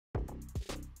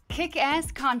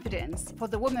Kick-ass confidence for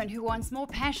the woman who wants more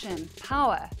passion,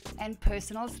 power, and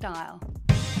personal style.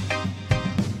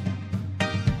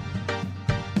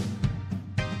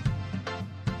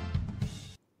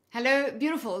 Hello,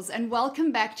 beautifuls, and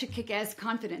welcome back to Kick-Ass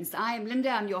Confidence. I am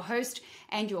Linda, I'm your host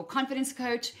and your confidence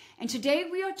coach, and today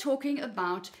we are talking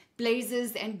about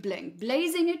blazers and bling.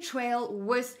 Blazing a trail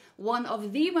with one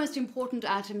of the most important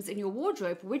items in your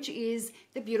wardrobe, which is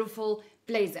the beautiful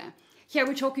blazer. Here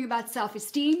we're talking about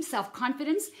self-esteem,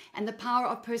 self-confidence, and the power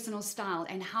of personal style,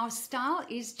 and how style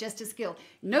is just a skill.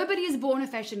 Nobody is born a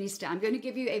fashionista. I'm going to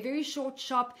give you a very short,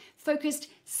 sharp, focused,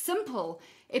 simple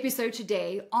episode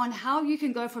today on how you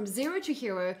can go from zero to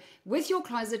hero with your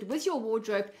closet, with your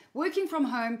wardrobe, working from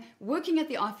home, working at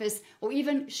the office, or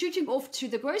even shooting off to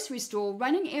the grocery store,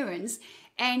 running errands,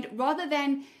 and rather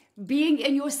than being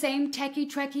in your same tacky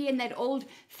tracky and that old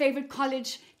favorite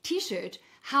college t-shirt,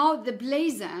 how the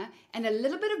blazer and a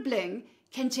little bit of bling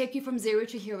can take you from zero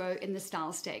to hero in the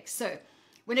style stakes. So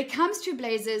when it comes to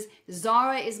blazers,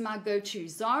 Zara is my go-to.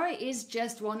 Zara is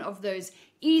just one of those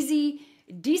easy,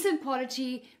 decent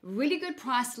quality, really good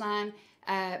price line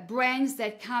brands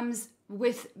that comes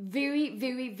with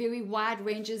very wide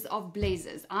ranges of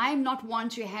blazers. I'm not one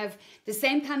to have the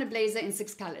same kind of blazer in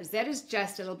 6 colors. That is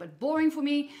just a little bit boring for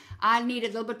me. I need a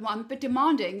little bit more, I'm a bit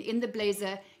demanding in the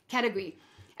blazer category.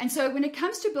 And so when it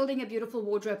comes to building a beautiful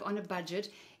wardrobe on a budget,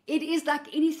 it is like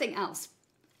anything else.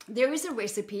 There is a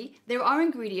recipe, there are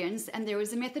ingredients, and there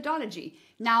is a methodology.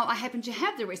 Now, I happen to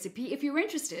have the recipe. If you're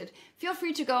interested, feel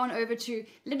free to go on over to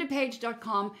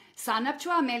lindapage.com, sign up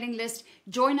to our mailing list,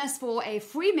 join us for a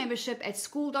free membership at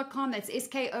skool.com, that's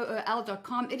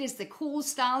skool.com. It is the cool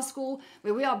style school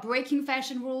where we are breaking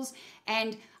fashion rules,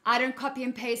 and I don't copy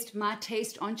and paste my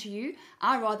taste onto you.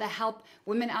 I rather help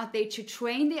women out there to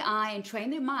train their eye and train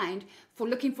their mind for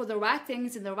looking for the right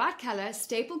things in the right color,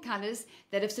 staple colors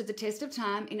that have stood the test of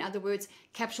time. In other words,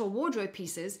 capsule wardrobe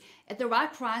pieces at the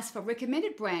right price for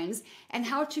recommended brands, and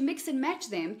how to mix and match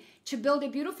them to build a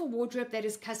beautiful wardrobe that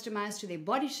is customized to their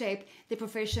body shape, their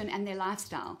profession, and their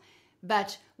lifestyle.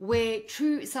 But where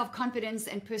true self-confidence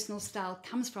and personal style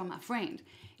comes from, my friend,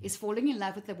 is falling in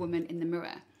love with the woman in the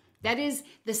mirror. That is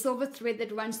the silver thread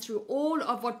that runs through all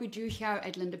of what we do here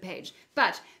at Linda Page.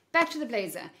 But back to the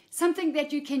blazer, something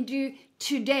that you can do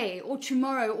today or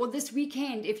tomorrow or this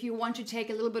weekend if you want to take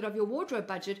a little bit of your wardrobe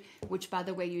budget, which by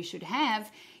the way you should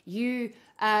have. You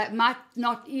might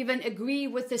not even agree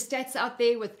with the stats out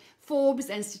there with Forbes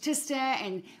and Statista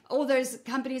and all those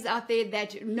companies out there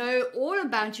that know all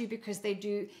about you because they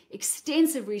do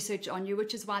extensive research on you,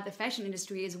 which is why the fashion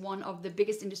industry is one of the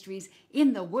biggest industries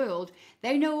in the world.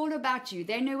 They know all about you.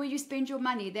 They know where you spend your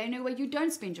money. They know where you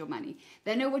don't spend your money.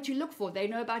 They know what you look for. They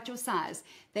know about your size.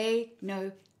 They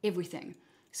know everything.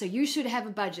 So you should have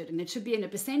a budget, and it should be in a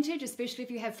percentage, especially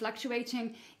if you have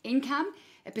fluctuating income.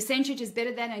 A percentage is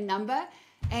better than a number.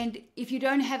 And if you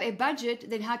don't have a budget,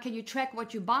 then how can you track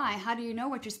what you buy? How do you know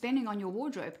what you're spending on your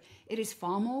wardrobe? It is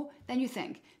far more than you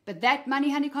think. But that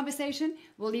money honey conversation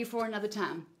we'll leave for another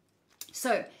time.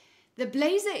 So the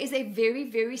blazer is a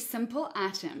very simple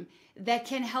item that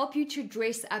can help you to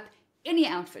dress up any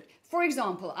outfit. For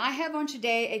example, I have on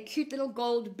today a cute little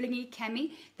gold blingy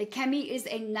cami. The cami is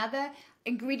another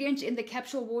ingredient in the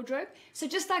capsule wardrobe. So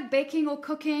just like baking or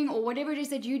cooking or whatever it is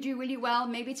that you do really well,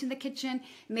 maybe it's in the kitchen,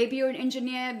 maybe you're an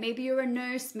engineer, maybe you're a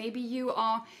nurse, maybe you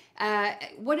are,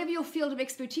 whatever your field of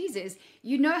expertise is,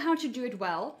 you know how to do it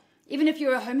well. Even if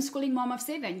you're a homeschooling mom of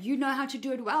 7, you know how to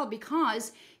do it well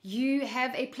because you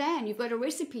have a plan, you've got a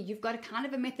recipe, you've got a kind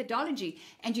of a methodology,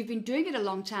 and you've been doing it a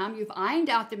long time. You've ironed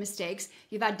out the mistakes,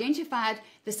 you've identified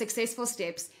the successful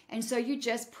steps, and so you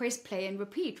just press play and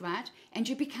repeat, right? And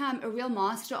you become a real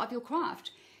master of your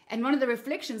craft. And one of the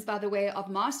reflections, by the way, of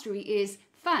mastery is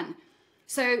fun.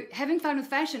 So having fun with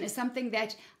fashion is something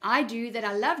that I do, that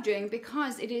I love doing,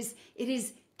 because it is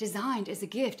designed as a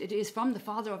gift. It is from the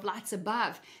Father of lights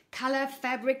above. Color,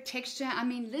 fabric, texture. I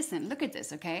mean, listen, look at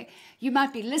this, okay? You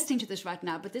might be listening to this right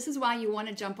now, but this is why you want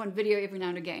to jump on video every now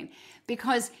and again.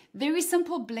 Because very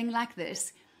simple bling like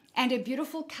this and a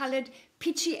beautiful colored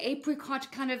peachy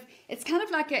apricot kind of, it's kind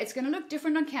of like it's going to look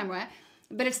different on camera,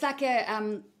 but it's like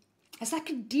a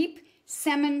deep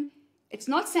salmon. It's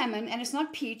not salmon and it's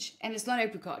not peach and it's not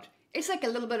apricot. It's like a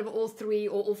little bit of all 3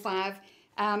 or all 5.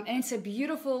 And it's a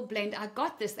beautiful blend. I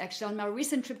got this actually on my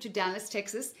recent trip to Dallas,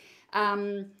 Texas,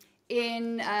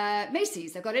 in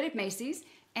Macy's. I got it at Macy's.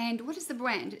 And what is the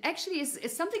brand? Actually,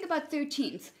 it's something about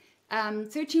 13th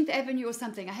Avenue or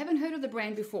something. I haven't heard of the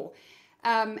brand before.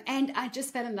 And I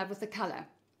just fell in love with the color.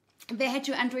 They had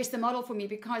to undress the model for me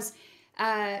because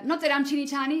Not that I'm teeny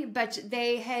tiny, but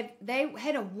they had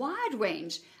a wide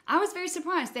range. I was very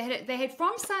surprised. They had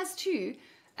from size 2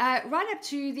 right up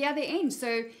to the other end.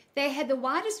 So they had the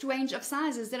widest range of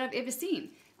sizes that I've ever seen.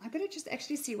 I'm going to just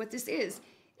actually see what this is.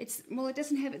 Well, it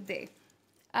doesn't have it there.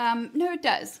 No, it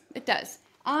does. It does.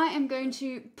 I am going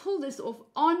to pull this off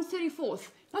on 34th,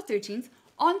 not 13th.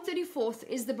 On 34th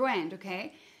is the brand,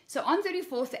 okay? So on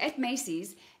 34th at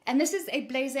Macy's, and this is a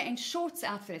blazer and shorts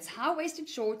outfit. It's high-waisted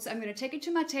shorts. I'm going to take it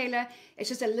to my tailor. It's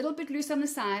just a little bit loose on the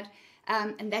side,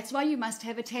 and that's why you must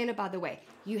have a tailor, by the way.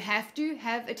 You have to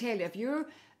have a tailor.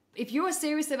 If you're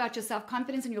serious about your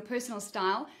self-confidence and your personal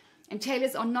style, and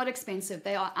tailors are not expensive.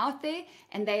 They are out there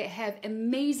and they have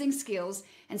amazing skills.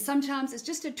 And sometimes it's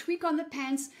just a tweak on the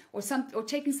pants or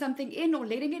taking something in or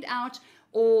letting it out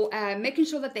or making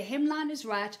sure that the hemline is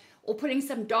right or putting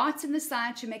some darts in the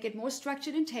side to make it more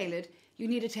structured and tailored. You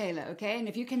need a tailor, okay? And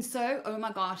if you can sew, oh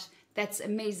my gosh, that's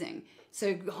amazing.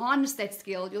 So harness that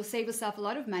skill. You'll save yourself a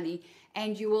lot of money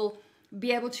and you will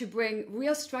be able to bring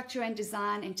real structure and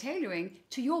design and tailoring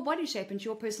to your body shape and to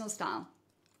your personal style.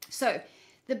 So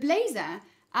the blazer,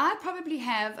 I probably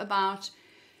have by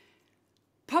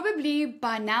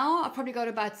now, I've probably got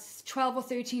about 12 or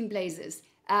 13 blazers.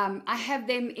 I have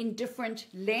them in different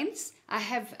lengths. I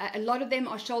have a lot of them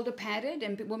are shoulder padded,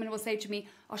 and women will say to me,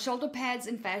 are shoulder pads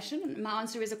in fashion? And my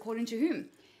answer is according to whom?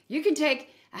 You can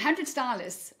take 100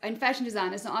 stylists and fashion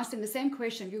designers and ask them the same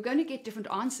question. You're going to get different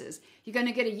answers. You're going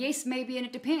to get a yes, maybe, and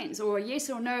it depends, or a yes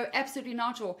or no, absolutely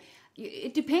not, or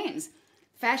it depends.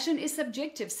 Fashion is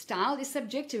subjective, style is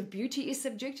subjective, beauty is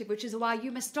subjective, which is why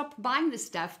you must stop buying the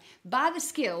stuff, buy the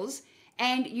skills,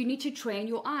 and you need to train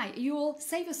your eye. You will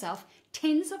save yourself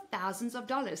tens of thousands of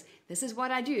dollars. This is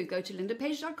what I do. Go to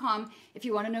lindapage.com if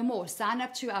you want to know more. Sign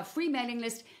up to our free mailing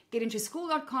list, get into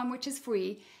school.com, which is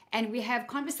free, and we have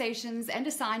conversations and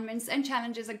assignments and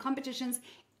challenges and competitions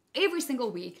every single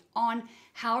week on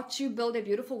how to build a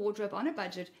beautiful wardrobe on a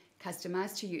budget,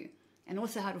 customized to you. And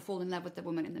also how to fall in love with the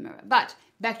woman in the mirror. But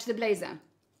back to the blazer.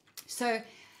 So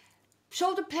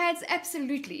shoulder pads,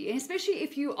 absolutely. And especially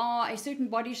if you are a certain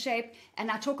body shape.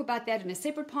 And I talk about that in a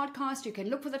separate podcast. You can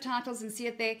look for the titles and see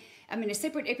it there. A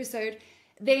separate episode.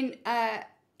 Then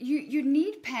you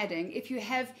need padding if you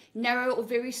have narrow or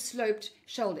very sloped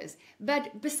shoulders.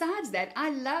 But besides that, I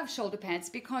love shoulder pads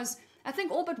because I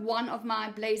think all but one of my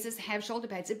blazers have shoulder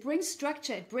pads. It brings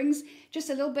structure. It brings just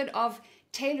a little bit of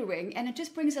tailoring, and it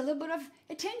just brings a little bit of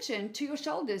attention to your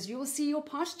shoulders. You will see your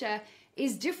posture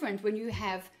is different when you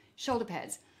have shoulder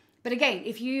pads. But again,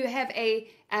 if you have a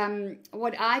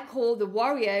what I call the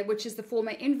warrior, which is the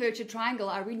former inverted triangle,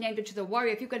 I renamed it to the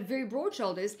warrior. If you've got very broad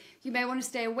shoulders, you may want to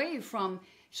stay away from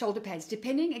shoulder pads.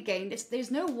 Depending, again,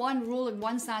 there's no one rule and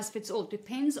one size fits all. It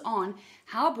depends on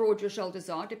how broad your shoulders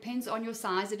are, depends on your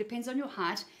size, it depends on your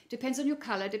height, depends on your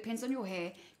color, depends on your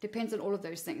hair, depends on all of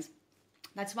those things.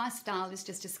 That's why style is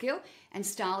just a skill and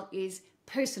style is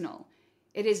personal.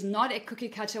 It is not a cookie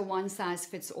cutter one size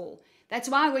fits all. That's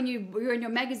why when you're in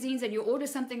your magazines and you order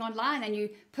something online and you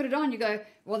put it on, you go,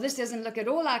 well, this doesn't look at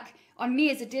all like on me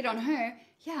as it did on her.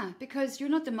 Yeah, because you're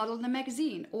not the model in the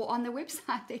magazine or on the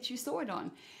website that you saw it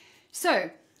on. So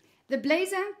the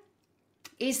blazer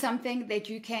is something that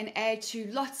you can add to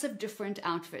lots of different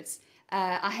outfits.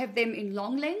 I have them in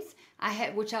long length,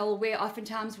 which I will wear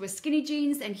oftentimes with skinny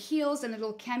jeans and heels and a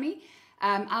little cami.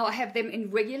 I'll have them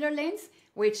in regular length,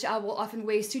 which I will often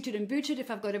wear suited and booted if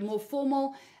I've got a more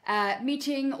formal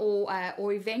meeting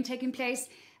or event taking place.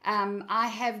 I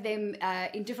have them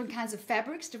in different kinds of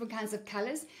fabrics, different kinds of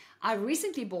colors. I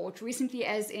recently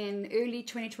as in early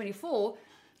 2024,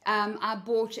 I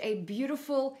bought a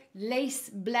beautiful lace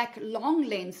black long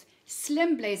length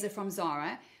slim blazer from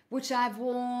Zara, which I've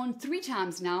worn 3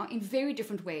 times now in very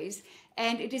different ways.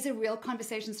 And it is a real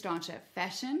conversation starter.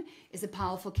 Fashion is a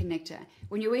powerful connector.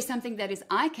 When you wear something that is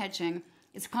eye-catching,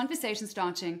 it's conversation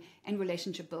starting and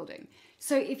relationship building.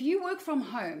 So if you work from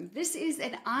home, this is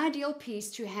an ideal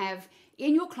piece to have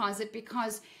in your closet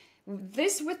because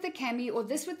this with the cami or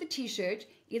this with the t-shirt,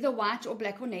 either white or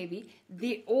black or navy,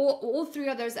 all 3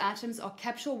 of those items are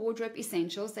capsule wardrobe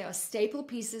essentials. They are staple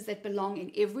pieces that belong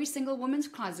in every single woman's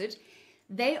closet.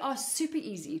 They are super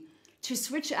easy to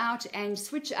switch out and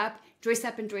switch up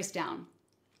and dress down.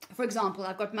 For example,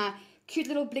 I've got my cute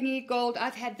little blingy gold.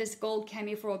 I've had this gold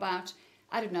cami for about,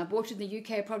 I don't know, I bought it in the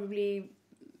UK probably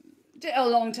a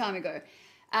long time ago.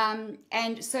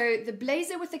 And so the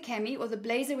blazer with the cami or the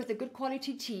blazer with a good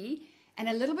quality tee and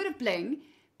a little bit of bling,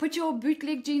 put your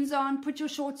bootleg jeans on, put your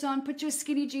shorts on, put your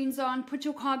skinny jeans on, put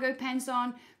your cargo pants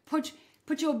on, put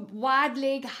your wide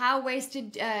leg,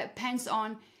 high-waisted pants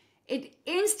on. it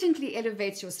instantly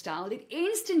elevates your style. It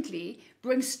instantly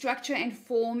brings structure and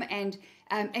form and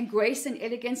grace and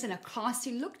elegance and a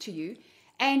classy look to you.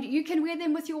 And you can wear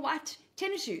them with your white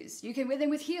tennis shoes. You can wear them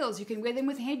with heels. You can wear them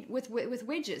with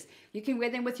wedges. You can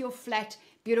wear them with your flat,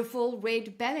 beautiful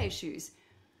red ballet shoes.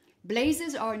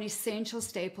 Blazers are an essential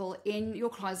staple in your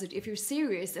closet if you're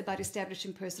serious about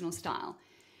establishing personal style.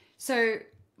 So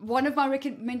one of my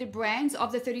recommended brands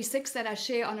of the 36 that I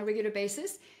share on a regular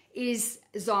basis is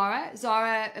Zara.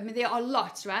 Zara, I mean, there are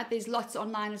lots, right? There's lots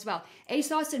online as well.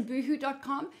 ASOS and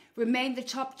boohoo.com remain the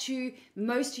top 2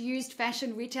 most used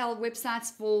fashion retail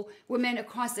websites for women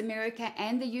across America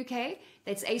and the UK.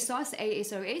 That's ASOS,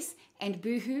 ASOS, and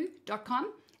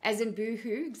boohoo.com, as in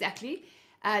boohoo, exactly.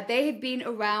 They have been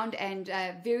around and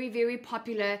very, very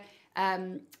popular,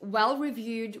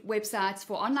 well-reviewed websites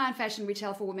for online fashion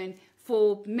retail for women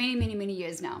for many, many, many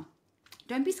years now.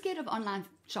 Don't be scared of online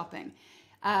shopping.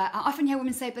 I often hear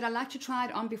women say, but I like to try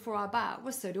it on before I buy.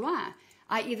 Well, so do I.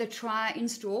 I either try in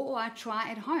store or I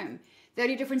try at home. The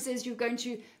only difference is you're going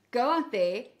to go out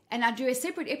there, and I do a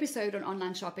separate episode on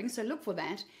online shopping, so look for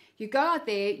that. You go out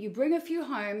there, you bring a few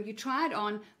home, you try it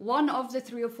on, one of the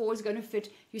 3 or 4 is going to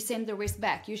fit, you send the rest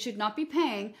back. You should not be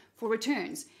paying for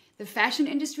returns. The fashion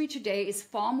industry today is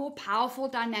far more powerful,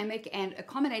 dynamic, and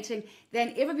accommodating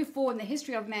than ever before in the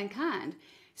history of mankind.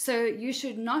 So you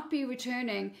should not be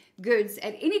returning goods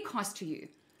at any cost to you.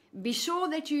 Be sure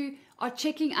that you are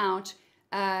checking out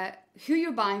who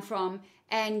you're buying from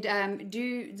and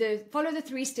follow the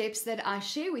 3 steps that I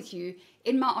share with you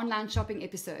in my online shopping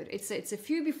episode. It's a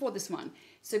few before this one.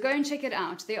 So go and check it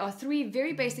out. There are 3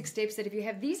 very basic steps that if you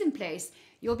have these in place,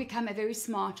 you'll become a very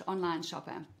smart online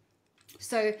shopper.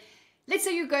 So let's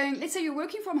say you're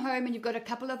working from home and you've got a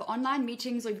couple of online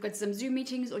meetings, or you've got some Zoom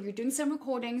meetings, or you're doing some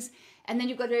recordings, and then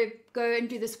you've got to go and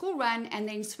do the school run and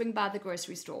then swing by the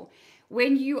grocery store.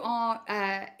 When you are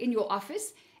in your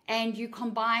office and you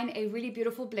combine a really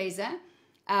beautiful blazer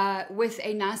with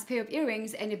a nice pair of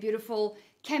earrings and a beautiful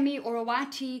cami or a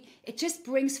white tee, it just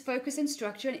brings focus and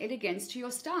structure and elegance to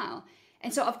your style.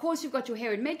 And so, of course, you've got your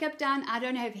hair and makeup done. I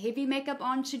don't have heavy makeup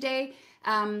on today.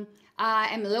 I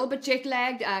am a little bit jet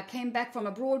lagged. I came back from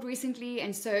abroad recently,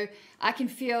 and so I can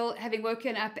feel, having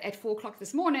woken up at 4 o'clock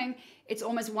this morning, it's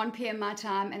almost 1 p.m. my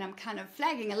time, and I'm kind of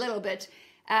flagging a little bit.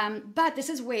 But this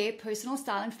is where personal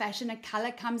style and fashion and color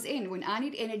comes in. When I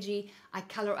need energy, I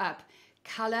color up.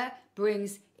 Color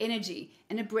brings energy,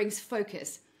 and it brings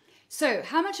focus. So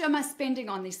how much am I spending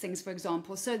on these things, for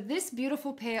example? So this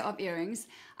beautiful pair of earrings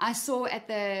I saw at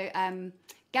the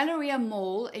Galleria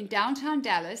Mall in downtown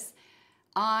Dallas.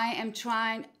 I am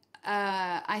trying,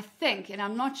 I think, and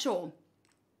I'm not sure.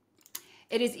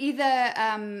 It is either,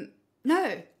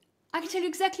 no, I can tell you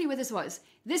exactly where this was.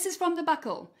 This is from the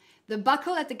Buckle. The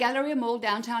Buckle at the Galleria Mall,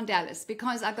 downtown Dallas,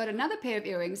 because I got another pair of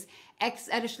earrings at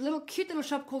a cute little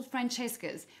shop called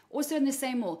Francesca's, also in the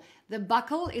same mall. The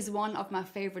Buckle is one of my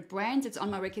favorite brands. It's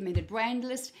on my recommended brand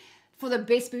list for the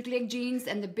best bootleg jeans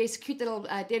and the best cute little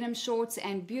denim shorts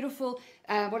and beautiful,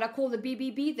 what I call the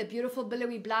BBB, the beautiful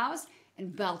billowy blouse.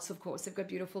 And belts, of course. They've got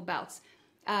beautiful belts.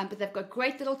 But they've got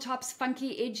great little tops,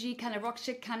 funky, edgy, kind of rock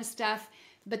chic kind of stuff.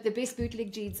 But the best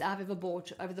bootleg jeans I've ever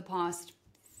bought over the past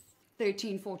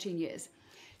 13, 14 years.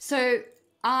 So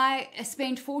I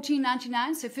spent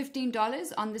 $14.99, so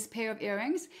 $15 on this pair of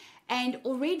earrings. And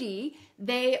already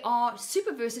they are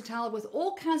super versatile with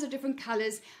all kinds of different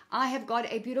colors. I have got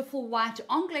a beautiful white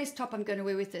anglaise top I'm going to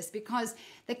wear with this, because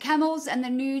the camels and the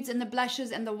nudes and the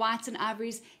blushes and the whites and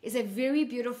ivories is a very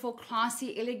beautiful,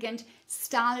 classy, elegant,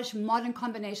 stylish, modern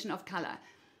combination of color.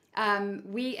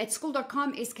 We at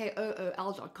school.com,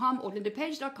 skool.com, or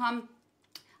lindapage.com,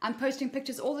 I'm posting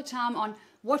pictures all the time on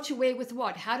what you wear with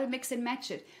what, how to mix and match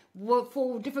it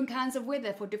for different kinds of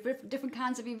weather, for different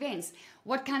kinds of events.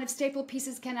 What kind of staple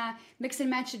pieces can I mix and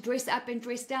match to dress up and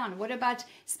dress down? What about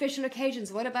special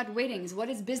occasions? What about weddings? What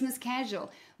is business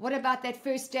casual? What about that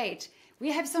first date?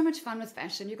 We have so much fun with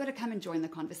fashion. You've got to come and join the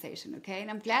conversation, okay? And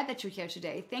I'm glad that you're here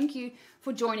today. Thank you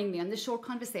for joining me on this short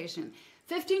conversation.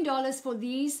 $15 for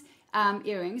these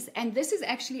earrings, and this is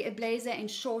actually a blazer and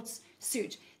shorts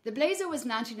suit. The blazer was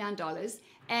 $99,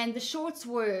 and the shorts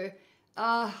were,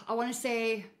 I want to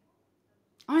say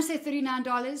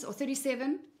 $39 or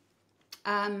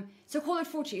 $37. So call it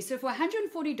 $40. So for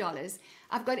 $140,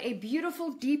 I've got a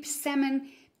beautiful deep salmon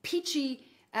peachy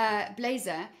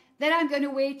blazer that I'm going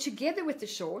to wear together with the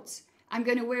shorts. I'm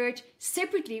going to wear it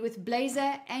separately with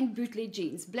blazer and bootleg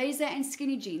jeans, blazer and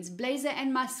skinny jeans, blazer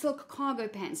and my silk cargo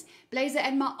pants, blazer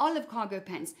and my olive cargo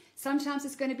pants. Sometimes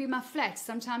it's going to be my flats.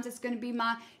 Sometimes it's going to be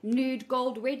my nude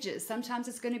gold wedges. Sometimes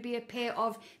it's going to be a pair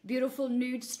of beautiful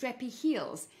nude strappy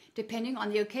heels, depending on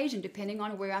the occasion, depending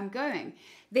on where I'm going.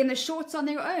 Then the shorts on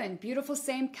their own, beautiful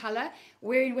same color,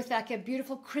 wearing with like a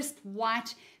beautiful crisp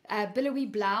white billowy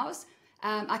blouse.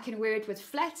 I can wear it with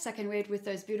flats. I can wear it with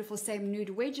those beautiful same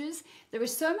nude wedges. There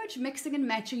is so much mixing and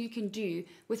matching you can do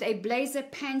with a blazer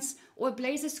pants or a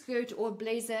blazer skirt or a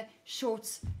blazer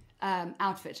shorts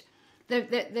outfit.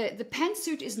 The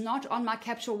pantsuit is not on my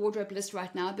capsule wardrobe list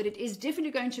right now, but it is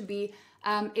definitely going to be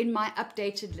in my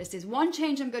updated list. There's one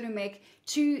change I'm going to make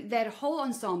to that whole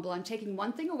ensemble. I'm taking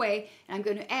one thing away and I'm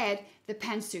going to add the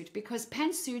pantsuit, because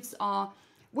pantsuits are...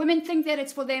 Women think that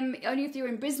it's for them only if you're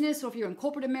in business or if you're in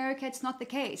corporate America. It's not the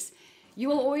case. You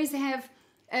will always have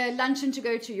a luncheon to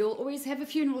go to. You'll always have a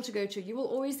funeral to go to. You will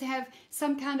always have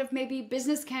some kind of maybe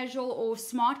business casual or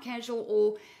smart casual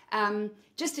or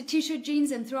just a t-shirt,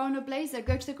 jeans, and throw on a blazer.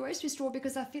 Go to the grocery store,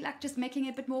 because I feel like just making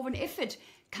it a bit more of an effort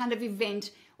kind of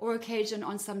event or occasion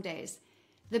on some days.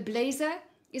 The blazer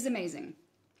is amazing.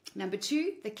 Number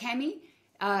 2, the cami.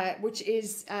 Which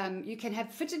is, you can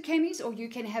have fitted camis or you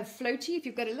can have floaty. If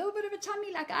you've got a little bit of a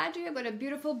tummy like I do, I've got a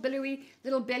beautiful billowy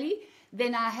little belly,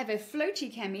 then I have a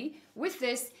floaty cami with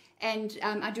this, and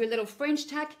I do a little French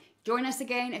tuck. Join us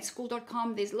again at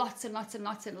school.com. There's lots and lots and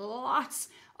lots and lots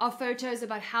of photos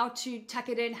about how to tuck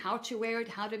it in, how to wear it,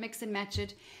 how to mix and match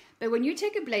it. But when you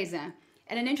take a blazer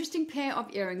and an interesting pair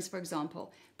of earrings, for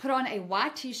example, put on a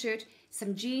white t-shirt,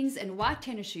 some jeans and white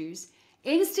tennis shoes,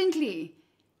 instantly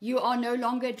you are no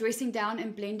longer dressing down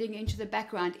and blending into the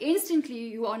background. Instantly,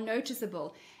 you are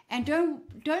noticeable. And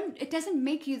it doesn't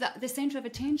make you the center of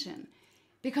attention,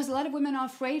 because a lot of women are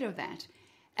afraid of that.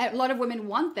 A lot of women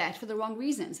want that for the wrong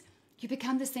reasons. You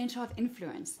become the center of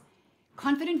influence.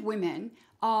 Confident women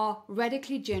are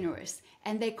radically generous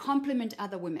and they compliment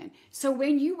other women. So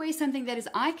when you wear something that is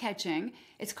eye-catching,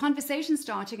 it's conversation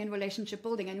starting and relationship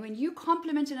building. And when you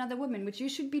compliment another woman, which you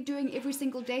should be doing every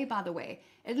single day, by the way,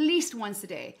 at least once a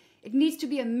day, it needs to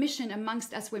be a mission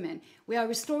amongst us women. We are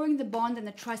restoring the bond and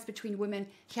the trust between women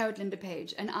here at Linda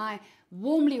Page. And I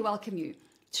warmly welcome you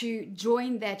to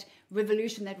join that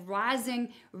revolution, that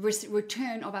rising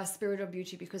return of our spirit of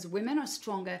beauty, because women are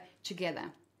stronger together.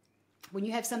 When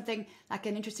you have something like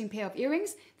an interesting pair of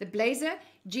earrings, the blazer,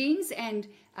 jeans, and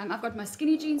I've got my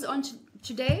skinny jeans on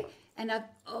today, and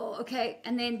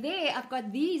and then there I've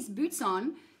got these boots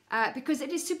on because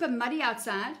it is super muddy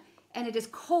outside and it is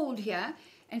cold here.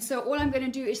 And so all I'm going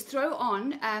to do is throw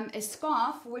on a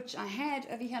scarf, which I had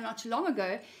over here not too long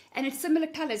ago, and it's similar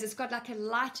colors. It's got like a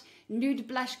light nude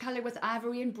blush color with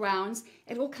ivory and browns.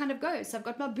 It all kind of goes. So I've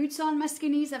got my boots on, my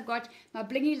skinnies, I've got my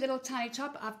blingy little tiny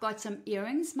top, I've got some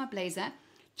earrings, my blazer,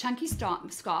 chunky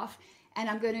scarf, and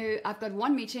I've got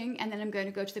one meeting, and then I'm going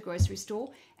to go to the grocery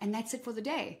store, and that's it for the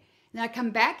day. Then I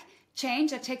come back,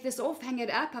 change, I take this off, hang it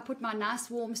up, I put my nice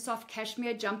warm soft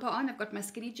cashmere jumper on, I've got my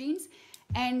skinny jeans,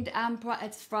 and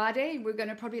it's Friday. We're going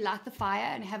to probably light the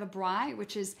fire and have a braai,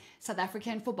 which is South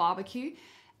African for barbecue,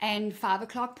 and 5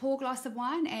 o'clock pour a glass of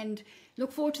wine and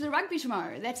look forward to the rugby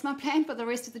tomorrow. That's my plan for the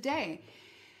rest of the day.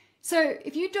 So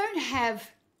if you don't have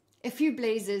a few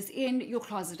blazers in your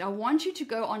closet, I want you to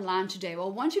go online today. Well,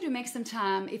 I want you to make some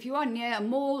time if you are near a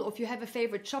mall or if you have a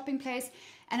favorite shopping place,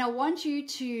 and I want you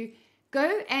to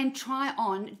go and try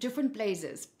on different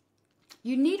blazers.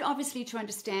 You need obviously to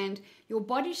understand your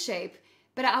body shape,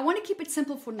 but I want to keep it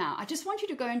simple for now. I just want you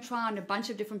to go and try on a bunch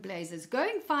of different blazers. Go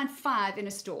and find 5 in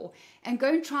a store and go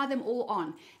and try them all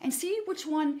on and see which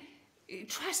one.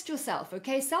 Trust yourself,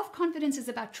 okay? Self-confidence is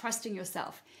about trusting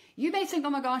yourself. You may think, oh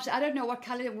my gosh, I don't know what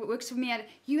color works for me.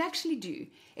 You actually do.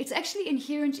 It's actually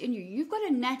inherent in you. You've got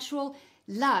a natural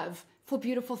love for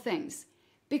beautiful things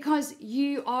because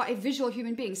you are a visual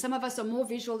human being. Some of us are more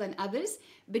visual than others,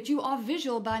 but you are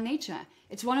visual by nature.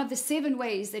 It's one of the 7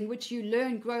 ways in which you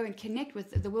learn, grow, and connect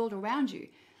with the world around you.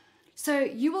 So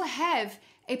you will have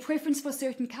a preference for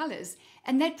certain colors,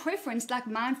 and that preference, like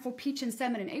mine for peach and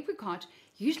salmon and apricot,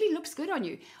 usually looks good on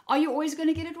you. Are you always going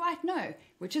to get it right? No.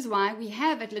 Which is why we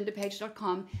have at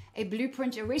lindapage.com a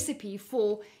blueprint, a recipe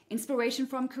for inspiration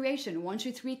from creation, 1,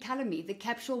 2, 3 color me, the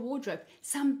capsule wardrobe,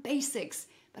 some basics.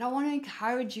 But I want to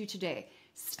encourage you today.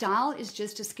 Style is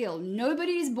just a skill.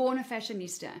 Nobody is born a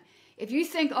fashionista. If you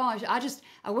think, oh,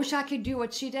 I wish I could do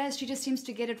what she does, she just seems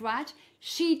to get it right.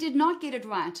 She did not get it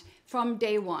right from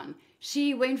day one.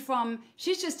 She's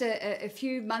just a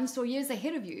few months or years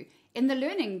ahead of you in the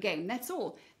learning game. That's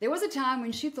all. There was a time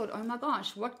when she thought, oh my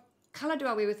gosh, what color do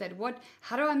I wear with that?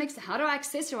 How do I mix it? How do I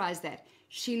accessorize that?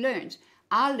 She learned.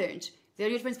 I learned. The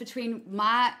only difference between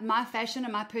my fashion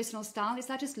and my personal style is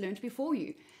I just learned before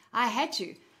you. I had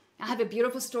to. I have a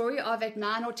beautiful story of at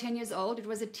 9 or 10 years old, it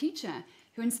was a teacher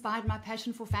who inspired my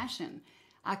passion for fashion.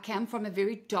 I came from a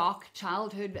very dark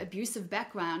childhood, abusive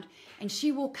background, and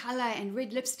she wore color and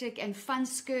red lipstick and fun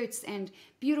skirts and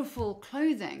beautiful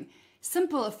clothing,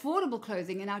 simple, affordable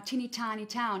clothing in our teeny tiny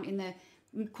town in the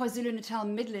KwaZulu-Natal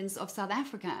Midlands of South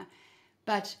Africa.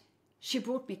 But she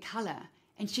brought me color,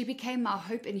 and she became my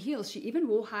hope in heels. She even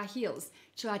wore high heels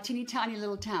to our teeny tiny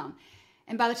little town.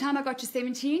 And by the time I got to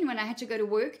 17, when I had to go to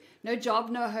work, no job,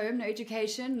 no home, no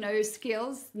education, no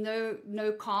skills, no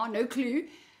car, no clue,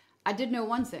 I did know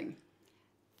one thing.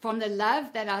 From the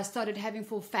love that I started having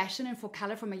for fashion and for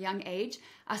color from a young age,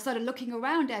 I started looking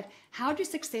around at how do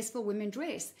successful women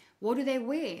dress? What do they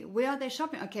wear? Where are they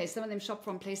shopping? Okay, some of them shop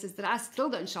from places that I still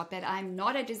don't shop at. I'm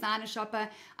not a designer shopper.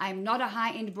 I'm not a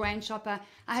high-end brand shopper.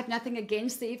 I have nothing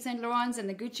against the Yves Saint Laurents and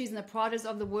the Gucci's and the Pradas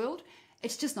of the world.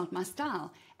 It's just not my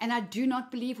style. And I do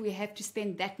not believe we have to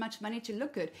spend that much money to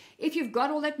look good. If you've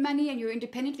got all that money and you're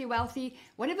independently wealthy,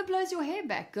 whatever blows your hair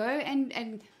back, go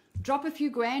and drop a few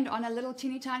grand on a little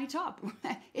teeny tiny top.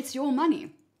 It's your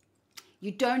money.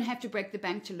 You don't have to break the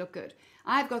bank to look good.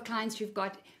 I've got clients who've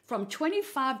got from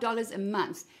 $25 a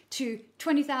month to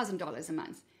 $20,000 a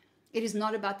month. It is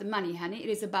not about the money, honey. It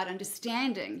is about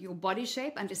understanding your body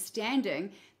shape,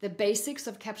 understanding the basics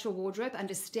of capsule wardrobe,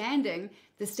 understanding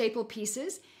the staple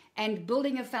pieces, and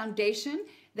building a foundation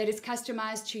that is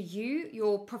customized to you,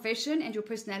 your profession, and your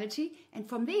personality. And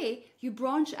from there, you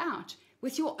branch out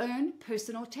with your own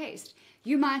personal taste.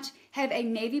 You might have a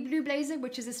navy blue blazer,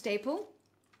 which is a staple,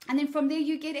 and then from there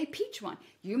you get a peach one.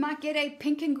 You might get a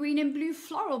pink and green and blue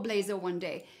floral blazer one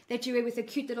day that you wear with a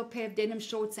cute little pair of denim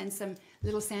shorts and some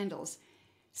little sandals.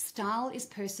 Style is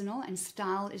personal and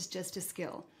style is just a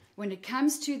skill. When it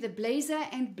comes to the blazer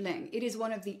and bling, it is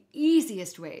one of the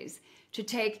easiest ways to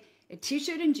take a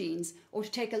t-shirt and jeans, or to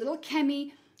take a little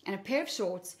cami and a pair of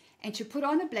shorts and to put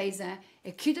on a blazer,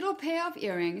 a cute little pair of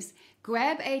earrings,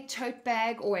 grab a tote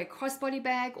bag or a crossbody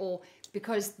bag, or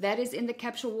because that is in the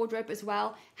capsule wardrobe as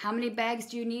well. How many bags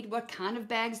do you need? What kind of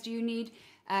bags do you need?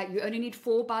 You only need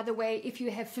 4, by the way. If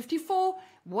you have 54,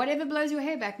 whatever blows your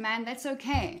hair back, man, that's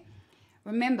okay.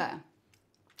 Remember,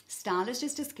 style is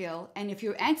just a skill, and if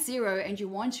you're at 0 and you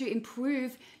want to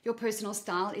improve your personal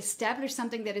style, establish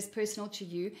something that is personal to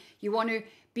you, you want to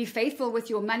be faithful with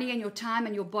your money and your time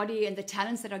and your body and the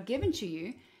talents that are given to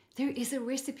you, there is a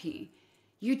recipe.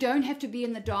 You don't have to be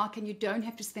in the dark, and you don't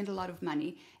have to spend a lot of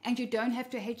money, and you don't have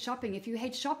to hate shopping. If you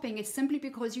hate shopping, it's simply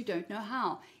because you don't know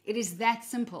how. It is that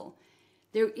simple.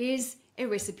 There is a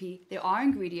recipe, there are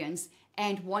ingredients,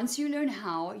 and once you learn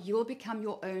how, you will become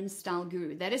your own style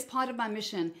guru. That is part of my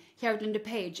mission here at Linda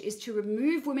Page, is to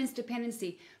remove women's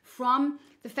dependency from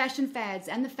the fashion fads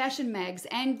and the fashion mags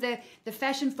and the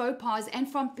fashion faux pas, and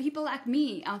from people like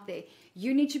me out there.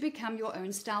 You need to become your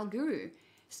own style guru.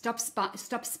 Stop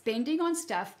spending on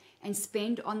stuff and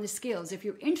spend on the skills. If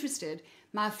you're interested,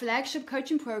 my flagship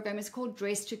coaching program is called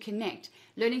Dress to Connect,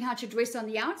 learning how to dress on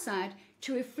the outside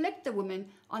to reflect the woman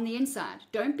on the inside.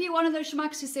 Don't be one of those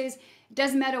schmucks who says, it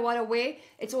doesn't matter what I wear,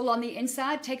 it's all on the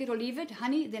inside, take it or leave it.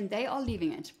 Honey, then they are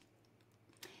leaving it.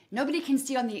 Nobody can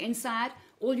see on the inside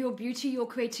all your beauty, your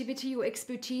creativity, your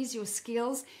expertise, your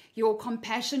skills, your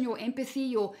compassion, your empathy,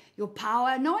 your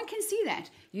power. No one can see that.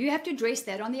 You have to dress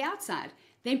that on the outside.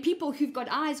 Then people who've got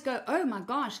eyes go, oh my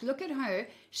gosh, look at her.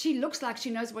 She looks like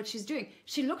she knows what she's doing.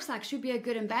 She looks like she'll be a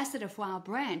good ambassador for our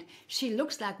brand. She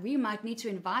looks like we might need to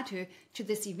invite her to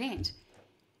this event.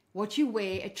 What you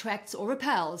wear attracts or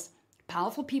repels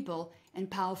powerful people and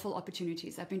powerful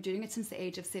opportunities. I've been doing it since the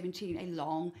age of 17, a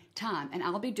long time, and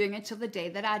I'll be doing it till the day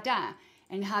that I die.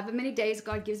 And however many days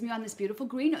God gives me on this beautiful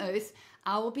green earth,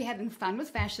 I will be having fun with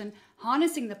fashion,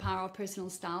 harnessing the power of personal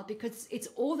style, because it's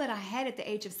all that I had at the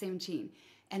age of 17.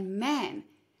 And man,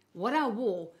 what I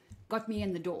wore got me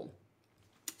in the door.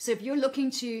 So if you're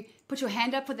looking to put your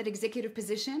hand up for that executive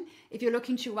position, if you're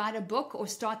looking to write a book or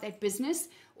start that business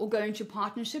or go into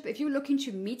partnership, if you're looking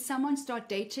to meet someone, start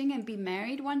dating and be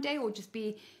married one day, or just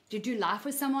to do life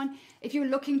with someone, if you're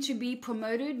looking to be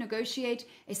promoted, negotiate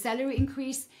a salary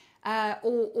increase,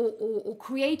 or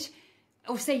create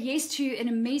or say yes to an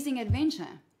amazing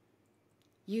adventure,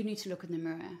 you need to look in the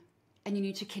mirror, and you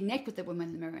need to connect with the woman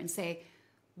in the mirror and say,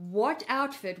 what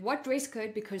outfit, what dress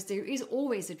code, because there is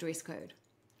always a dress code.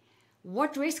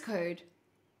 What dress code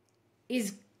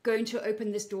is going to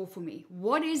open this door for me?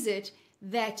 What is it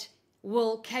that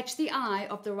will catch the eye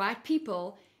of the right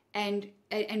people and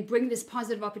bring this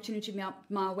positive opportunity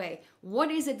my way?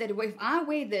 What is it that if I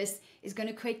wear this is going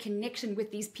to create connection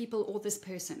with these people or this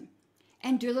person?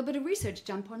 And do a little bit of research,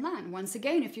 jump online. Once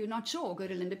again, if you're not sure, go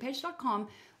to lindapage.com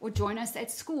or join us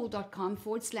at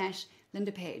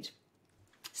school.com/LindaPage.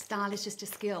 Style is just a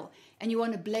skill, and you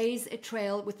want to blaze a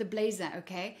trail with the blazer,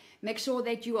 okay? Make sure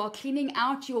that you are cleaning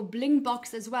out your bling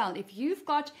box as well. If you've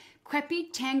got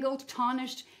crappy, tangled,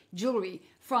 tarnished jewelry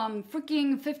from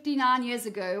freaking 59 years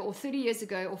ago or 30 years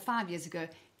ago or 5 years ago,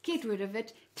 get rid of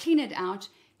it, clean it out,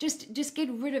 just get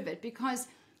rid of it, because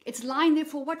it's lying there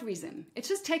for what reason? It's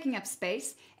just taking up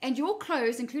space, and your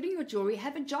clothes, including your jewelry,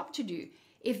 have a job to do.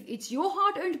 If it's your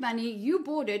hard-earned money, you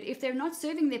bought it. If they're not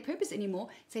serving their purpose anymore,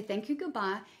 say thank you,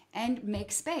 goodbye, and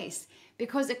make space.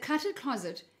 Because a cluttered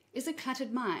closet is a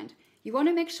cluttered mind. You want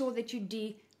to make sure that you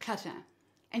declutter.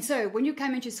 And so when you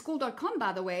come into school.com,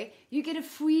 by the way, you get a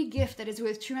free gift that is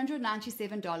worth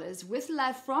 $297 with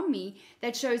love from me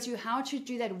that shows you how to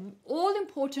do that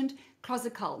all-important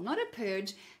closet cull, not a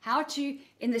purge, how to,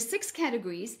 in the 6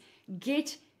 categories,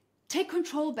 take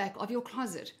control back of your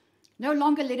closet. No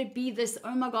longer let it be this,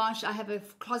 oh my gosh, I have a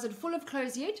closet full of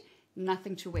clothes yet,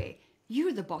 nothing to wear.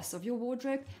 You're the boss of your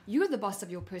wardrobe. You're the boss of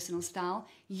your personal style.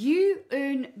 You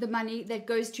earn the money that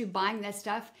goes to buying that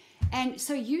stuff. And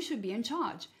so you should be in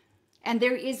charge. And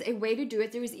there is a way to do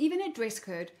it. There is even a dress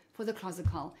code for the closet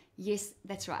call. Yes,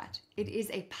 that's right. It is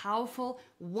a powerful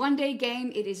one-day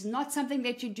game. It is not something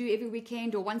that you do every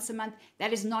weekend or once a month.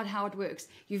 That is not how it works.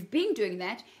 You've been doing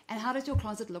that. And how does your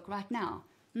closet look right now?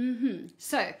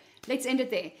 So let's end it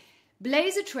there.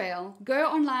 Blaze a trail. Go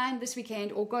online this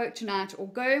weekend or go tonight or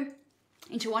go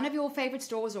into one of your favorite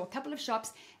stores or a couple of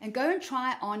shops and go and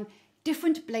try on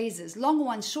different blazers, long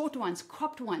ones, short ones,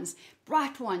 cropped ones,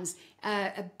 bright ones,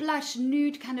 a blush,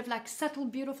 nude, kind of like subtle,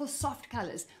 beautiful, soft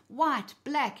colors, white,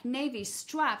 black, navy,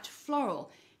 striped,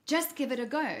 floral. Just give it a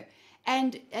go.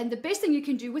 And the best thing you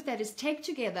can do with that is take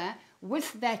together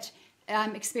with that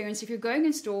experience. If you're going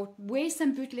in store, wear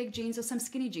some bootleg jeans or some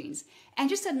skinny jeans and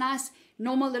just a nice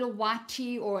normal little white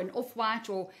tee or an off-white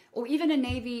or even a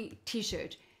navy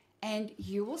t-shirt. And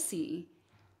you will see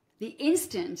the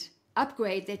instant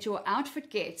upgrade that your outfit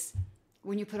gets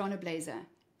when you put on a blazer.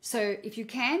 So if you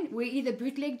can, wear either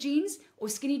bootleg jeans or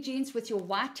skinny jeans with your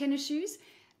white tennis shoes,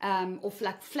 or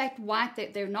like flat white.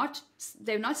 They're not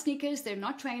sneakers, they're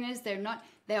not trainers, they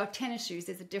are tennis shoes.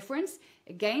 There's a difference.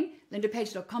 Again,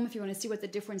 lindapage.com if you want to see what the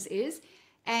difference is.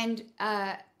 And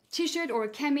a t-shirt or a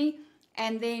cami,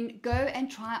 and then go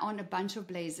and try on a bunch of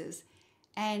blazers.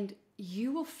 And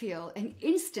you will feel an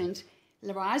instant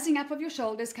rising up of your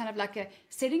shoulders, kind of like a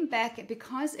sitting back,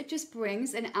 because it just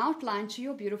brings an outline to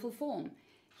your beautiful form.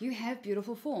 You have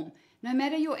beautiful form. No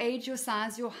matter your age, your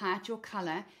size, your height, your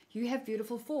color, you have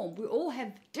beautiful form. We all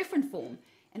have different form,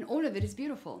 and all of it is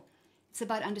beautiful. It's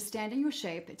about understanding your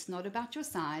shape. It's not about your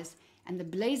size. And the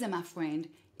blazer, my friend,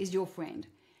 is your friend.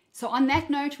 So on that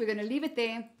note, we're going to leave it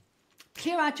there.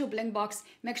 Clear out your bling box.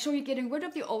 Make sure you're getting rid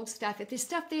of the old stuff. If there's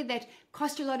stuff there that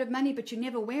cost you a lot of money but you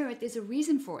never wear it, there's a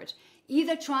reason for it.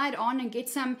 Either try it on and get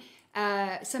some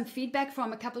feedback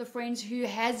from a couple of friends who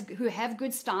have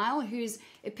good style, whose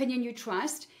opinion you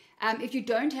trust. If you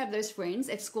don't have those friends,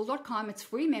 at school.com, it's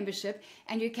free membership,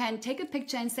 and you can take a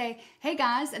picture and say, hey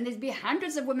guys, and there'll be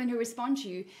hundreds of women who respond to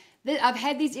you. I've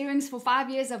had these earrings for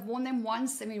 5 years. I've worn them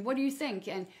once. I mean, what do you think?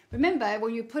 And remember,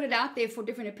 when you put it out there for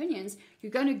different opinions,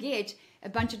 you're going to get a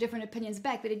bunch of different opinions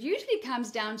back. But it usually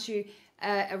comes down to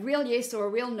a real yes or a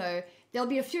real no. There'll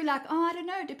be a few like, oh, I don't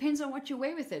know. It depends on what you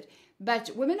wear with it.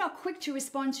 But women are quick to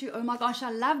respond to, oh my gosh,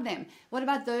 I love them. What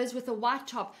about those with a white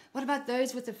top? What about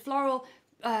those with a floral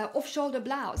off-shoulder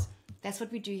blouse? That's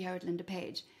what we do here at Linda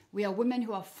Page. We are women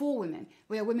who are for women.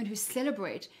 We are women who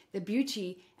celebrate the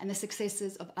beauty and the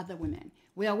successes of other women.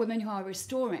 We are women who are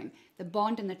restoring the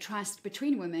bond and the trust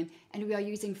between women, and we are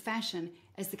using fashion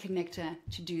as the connector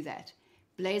to do that.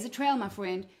 Blaze a trail, my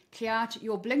friend. Clear out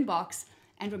your bling box,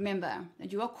 and remember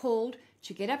that you are called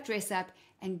to get up, dress up,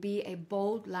 and be a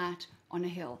bold light on a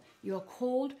hill. You are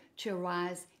called to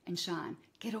arise and shine.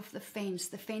 Get off the fence.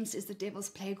 The fence is the devil's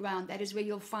playground. That is where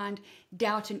you'll find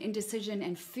doubt and indecision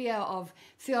and fear of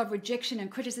rejection and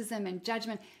criticism and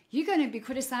judgment. You're going to be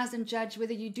criticized and judged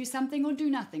whether you do something or do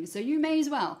nothing. So you may as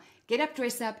well get up,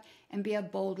 dress up, and be a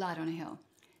bold light on a hill.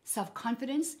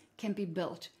 Self-confidence can be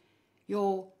built.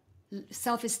 Your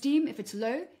self-esteem, if it's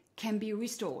low, can be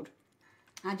restored.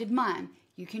 I did mine.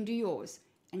 You can do yours.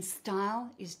 And style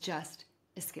is just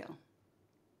a skill.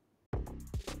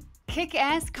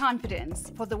 Kick-ass confidence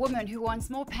for the woman who wants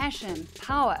more passion,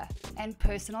 power, and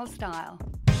personal style.